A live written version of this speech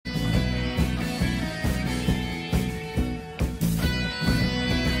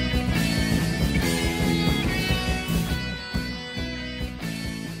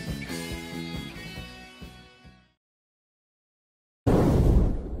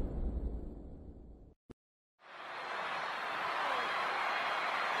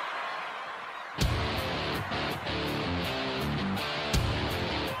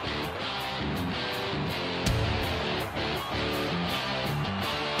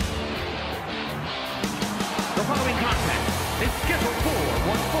before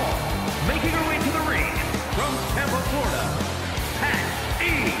one fall, making her way to the ring from Tampa, Florida,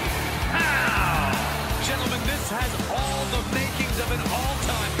 Pow! Gentlemen, this has all the makings of an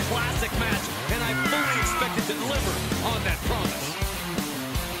all-time classic match, and I fully expect it to deliver on that promise.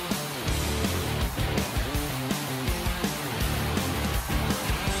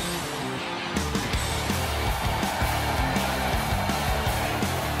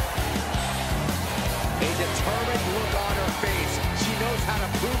 A determined look on her face. She knows how to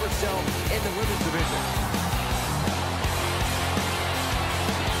prove herself in the women's division.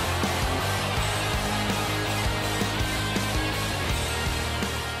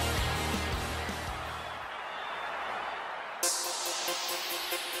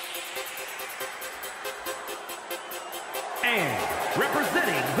 And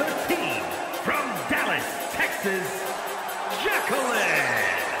representing the team from Dallas, Texas, Jacqueline.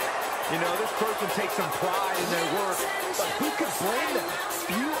 You know, this person takes some pride in their work, but who could blame them?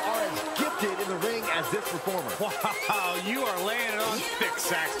 You are as gifted in the ring as this performer. Wow, you are laying it on thick,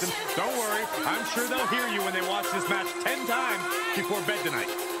 Saxton. Don't worry, I'm sure they'll hear you when they watch this match 10 times before bed tonight.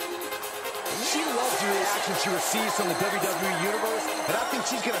 She loves the reaction she receives from the WWE Universe, and I think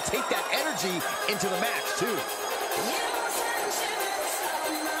she's going to take that energy into the match, too.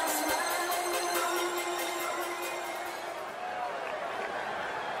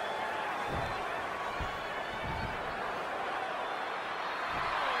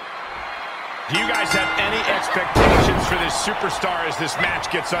 Do you guys have any expectations for this superstar as this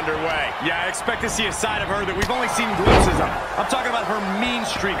match gets underway? Yeah, I expect to see a side of her that we've only seen glimpses of. I'm talking about her mean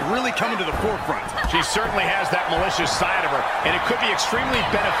streak really coming to the forefront. She certainly has that malicious side of her, and it could be extremely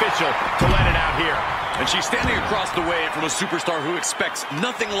beneficial to let it out here. And she's standing across the way from a superstar who expects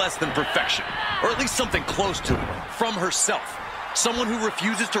nothing less than perfection, or at least something close to it, from herself. Someone who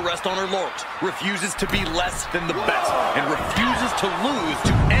refuses to rest on her laurels, refuses to be less than the best, and refuses to lose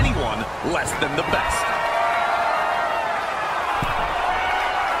to anyone less than the best.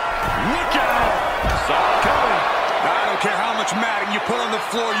 Look out! Saw it coming. I don't care how much matting you put on the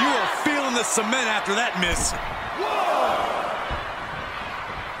floor, you are feeling the cement after that miss. Whoa!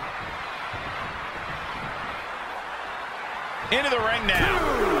 Into the ring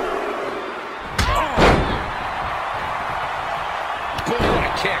now.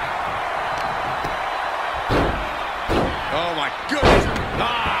 Kick. Oh, my goodness.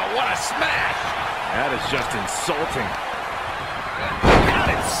 Ah, what a smash. That is just insulting.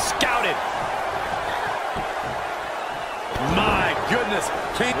 Got it scouted. My goodness.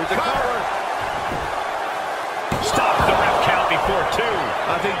 Can't cover. Stop the ref count before 2.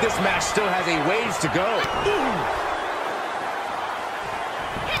 I think this match still has a ways to go.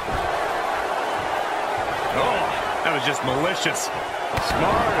 Oh, that was just malicious.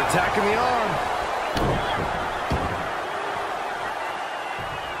 Smart, attacking the arm.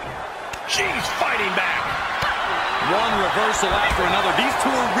 She's fighting back. One reversal after another. These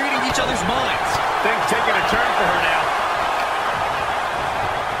two are reading each other's minds. Things taking a turn for her now.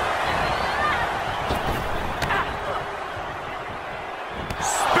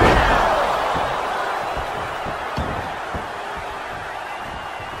 Spear.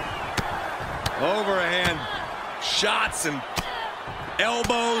 Overhand shots and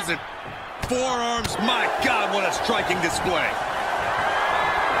elbows and forearms. My God, what a striking display.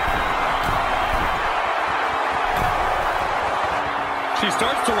 She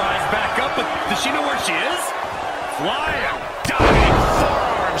starts to rise back up, but does she know where she is? Flying, diving,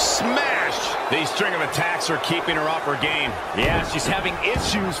 forearm smash. These string of attacks are keeping her off her game. Yeah, she's having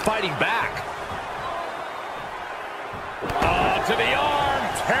issues fighting back. Oh, to the arm.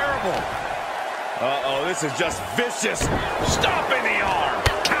 Terrible. Uh-oh, this is just vicious. Stomping the arm.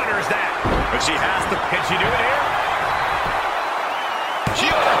 Counters that. But she has to. Can she do it here? She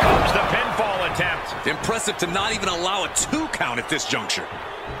overcomes the pinfall attempt. Impressive to not even allow a 2 count at this juncture.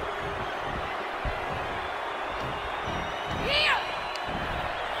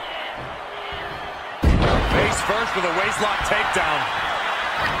 Face first with a waistlock takedown.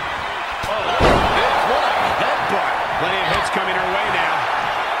 Oh, what a headbutt. Plenty of hits coming her way now.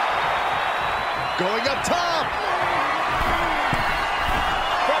 Going up top.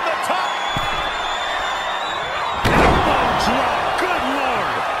 From the top. Elbow drop. Good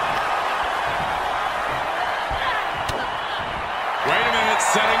Lord. Wait a minute.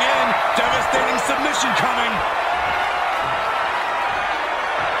 Setting in. Devastating submission coming.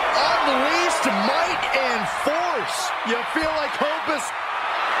 Unleashed might and force. You feel like hope is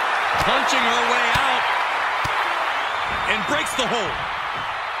punching her way out and breaks the hold.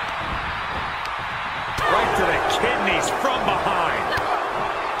 Right to the kidneys from behind.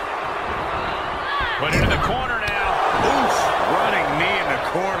 Put into the corner now. Oof. Running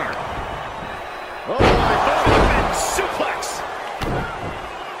corner. Oh, my Suplex.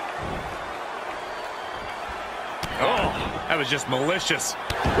 Oh, that was just malicious.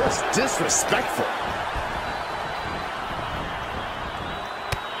 Just disrespectful.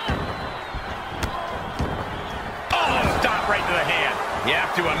 Oh, stop right to the hand. You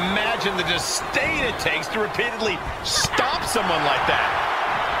have to imagine the disdain it takes to repeatedly stop someone like that.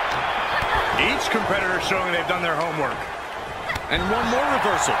 Each competitor showing they've done their homework. And one more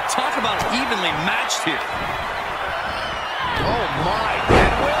reversal. Talk about evenly matched here. Oh, my.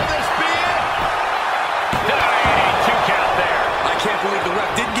 And will this be it? Hey, 2 count there. I can't believe the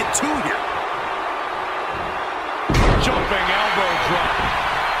ref didn't get 2 here. Jumping elbow drop.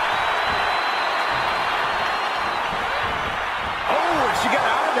 Oh, and she got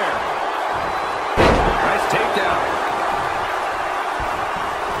out of there. Nice takedown.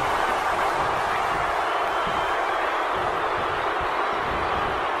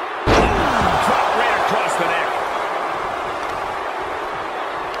 Drop right across the neck.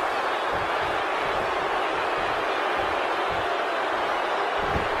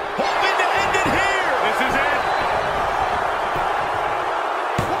 Hoping to end it here. This is it.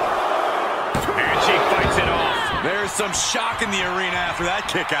 And she fights it off. There's some shock in the arena after that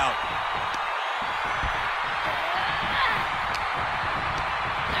kick out.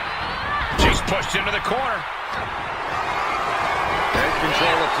 She's pushed into the corner. Head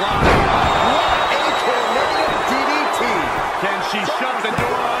control applied. What a tornado DDT. Can she shut the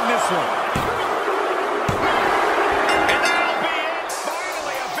door on this one? And that'll be it.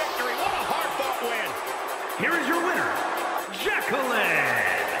 Finally a victory. What a hard-fought win. Here is your winner,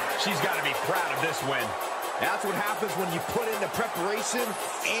 Jacqueline. She's got to be proud of this win. That's what happens when you put in the preparation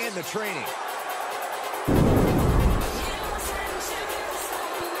and the training.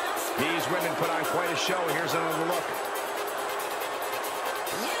 These women put on quite a show. Here's another look.